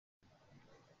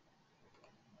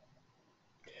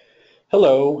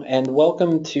Hello, and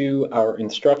welcome to our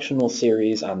instructional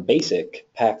series on basic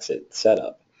PAX-it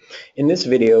setup. In this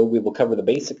video, we will cover the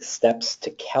basic steps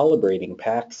to calibrating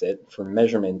PAX-it for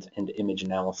measurement and image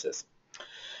analysis.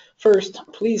 First,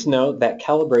 please note that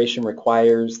calibration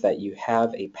requires that you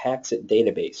have a PAX-it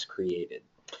database created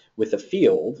with a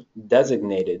field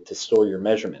designated to store your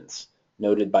measurements,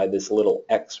 noted by this little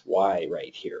XY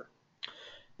right here.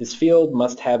 This field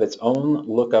must have its own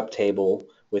lookup table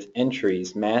with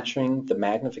entries matching the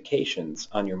magnifications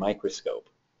on your microscope.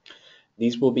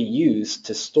 These will be used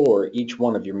to store each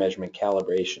one of your measurement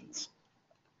calibrations.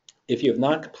 If you have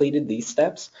not completed these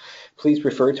steps, please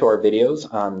refer to our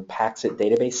videos on PAX-it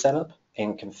database setup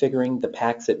and configuring the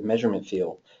PAX-it measurement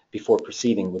field before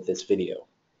proceeding with this video.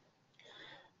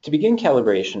 To begin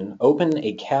calibration, open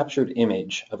a captured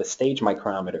image of a stage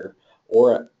micrometer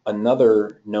or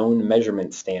another known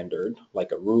measurement standard,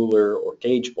 like a ruler or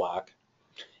gauge block,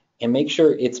 and make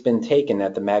sure it's been taken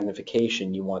at the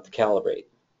magnification you want to calibrate.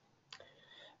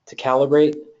 To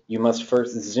calibrate, you must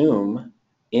first zoom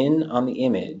in on the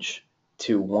image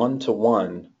to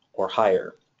 1:1 or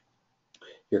higher.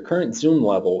 Your current zoom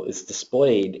level is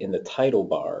displayed in the title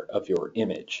bar of your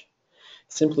image.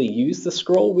 Simply use the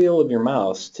scroll wheel of your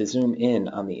mouse to zoom in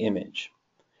on the image.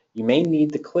 You may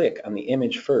need to click on the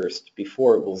image first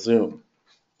before it will zoom.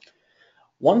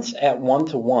 Once at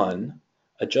 1:1,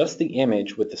 adjust the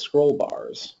image with the scroll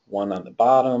bars, one on the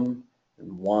bottom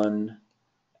and one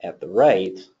at the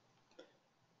right,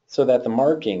 so that the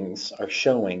markings are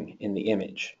showing in the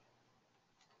image.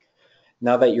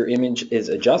 Now that your image is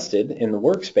adjusted in the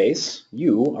workspace,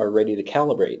 you are ready to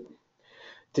calibrate.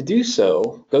 To do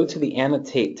so, go to the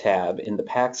Annotate tab in the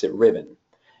PAX-it ribbon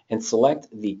and select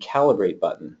the Calibrate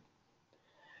button.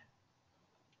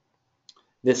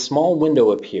 This small window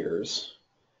appears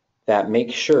that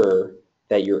makes sure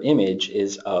that your image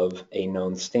is of a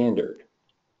known standard.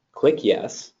 Click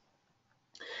Yes,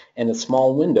 and a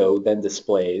small window then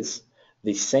displays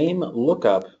the same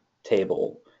lookup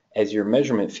table as your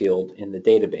measurement field in the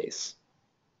database,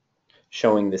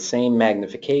 showing the same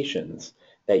magnifications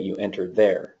that you entered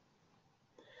there.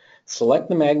 Select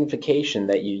the magnification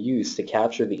that you use to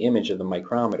capture the image of the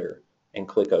micrometer and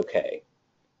click OK.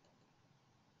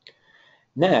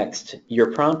 Next,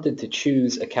 you're prompted to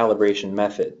choose a calibration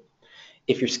method.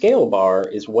 If your scale bar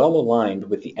is well aligned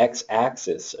with the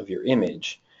x-axis of your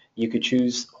image, you could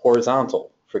choose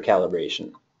horizontal for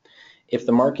calibration. If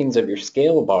the markings of your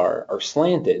scale bar are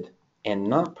slanted and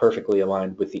not perfectly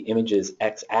aligned with the image's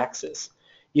x-axis,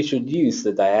 you should use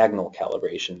the diagonal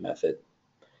calibration method.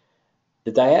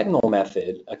 The diagonal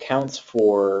method accounts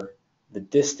for the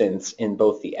distance in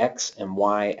both the x and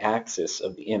y axis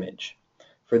of the image.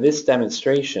 For this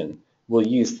demonstration, we'll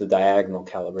use the diagonal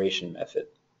calibration method.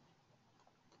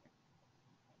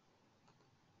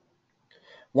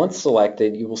 Once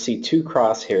selected, you will see two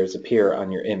crosshairs appear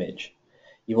on your image.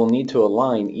 You will need to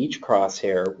align each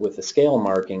crosshair with the scale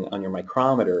marking on your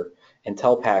micrometer and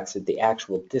tell PAX-it the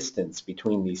actual distance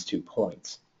between these 2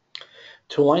 points.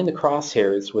 To align the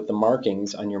crosshairs with the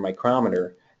markings on your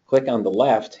micrometer, click on the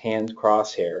left-hand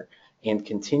crosshair and,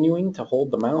 continuing to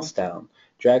hold the mouse down,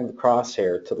 drag the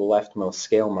crosshair to the leftmost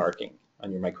scale marking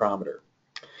on your micrometer.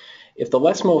 If the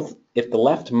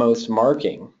leftmost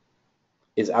marking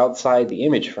is outside the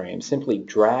image frame, simply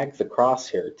drag the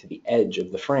crosshair to the edge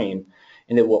of the frame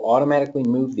and it will automatically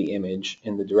move the image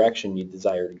in the direction you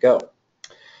desire to go.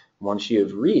 Once you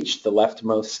have reached the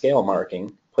leftmost scale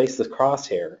marking, place the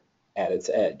crosshair at its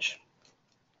edge.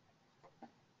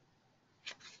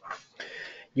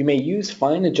 You may use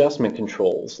fine adjustment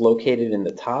controls located in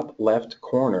the top left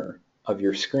corner of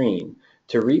your screen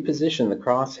to reposition the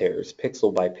crosshairs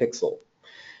pixel by pixel.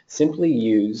 Simply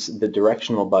use the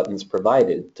directional buttons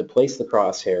provided to place the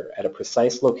crosshair at a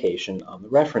precise location on the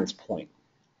reference point.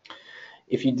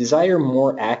 If you desire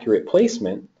more accurate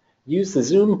placement, use the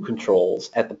zoom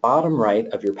controls at the bottom right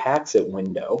of your PAX-it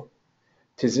window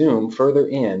to zoom further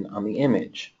in on the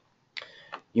image.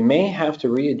 You may have to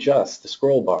readjust the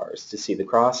scroll bars to see the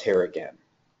crosshair again.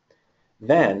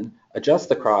 Then, adjust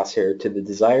the crosshair to the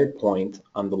desired point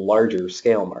on the larger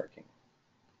scale marking.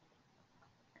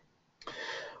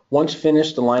 Once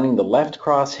finished aligning the left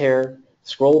crosshair,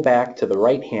 scroll back to the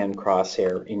right-hand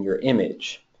crosshair in your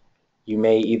image. You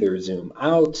may either zoom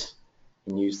out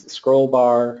and use the scroll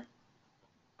bar,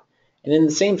 and in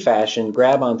the same fashion,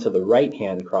 grab onto the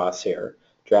right-hand crosshair,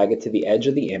 drag it to the edge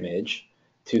of the image,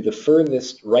 to the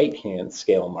furthest right-hand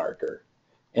scale marker,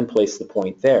 and place the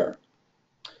point there.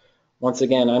 Once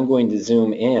again, I'm going to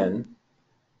zoom in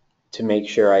to make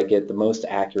sure I get the most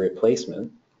accurate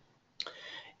placement.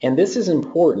 And this is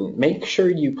important. Make sure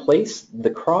you place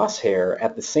the crosshair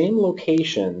at the same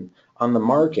location on the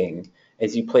marking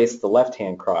as you place the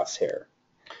left-hand crosshair.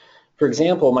 For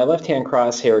example, my left-hand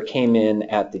crosshair came in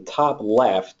at the top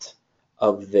left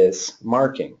of this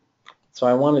marking. So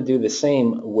I want to do the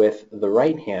same with the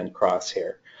right-hand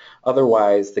crosshair.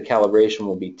 Otherwise, the calibration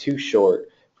will be too short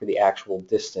for the actual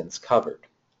distance covered.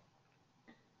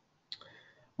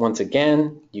 Once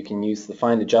again, you can use the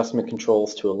fine adjustment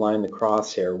controls to align the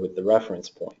crosshair with the reference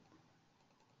point.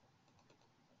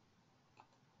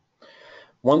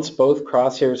 Once both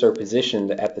crosshairs are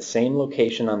positioned at the same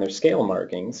location on their scale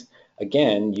markings,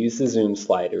 again, use the zoom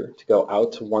slider to go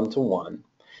out to 1 to 1,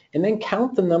 and then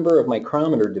count the number of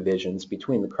micrometer divisions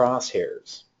between the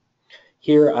crosshairs.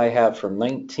 Here I have from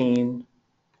 19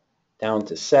 down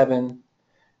to 7,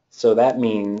 so that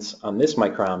means on this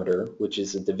micrometer, which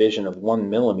is a division of 1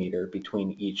 millimeter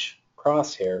between each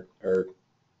crosshair or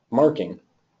marking,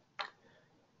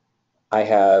 I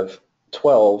have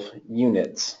 12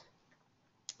 units.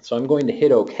 So I'm going to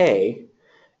hit OK,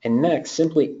 and next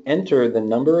simply enter the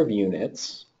number of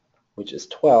units, which is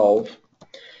 12,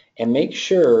 and make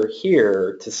sure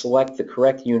here to select the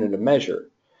correct unit of measure.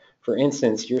 For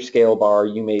instance, your scale bar,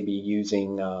 you may be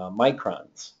using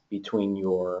microns between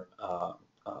your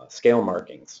scale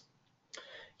markings.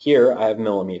 Here I have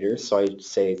millimeters, so I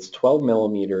say it's 12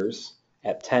 millimeters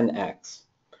at 10x.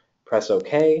 Press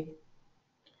OK,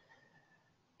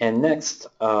 and next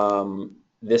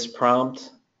this prompt,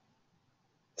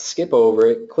 skip over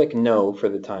it, click No for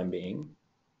the time being,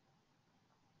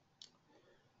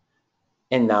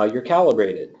 and now you're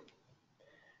calibrated.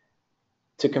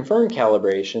 To confirm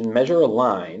calibration, measure a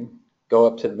line, go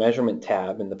up to the Measurement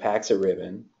tab in the PAX-it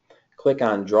ribbon, click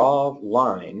on Draw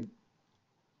Line,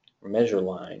 or Measure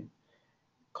Line,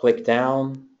 click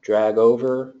down, drag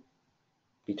over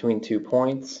between 2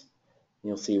 points,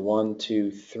 you'll see 1,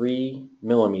 2, 3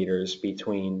 millimeters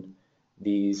between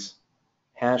these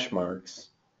hash marks,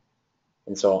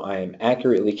 and so I am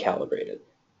accurately calibrated.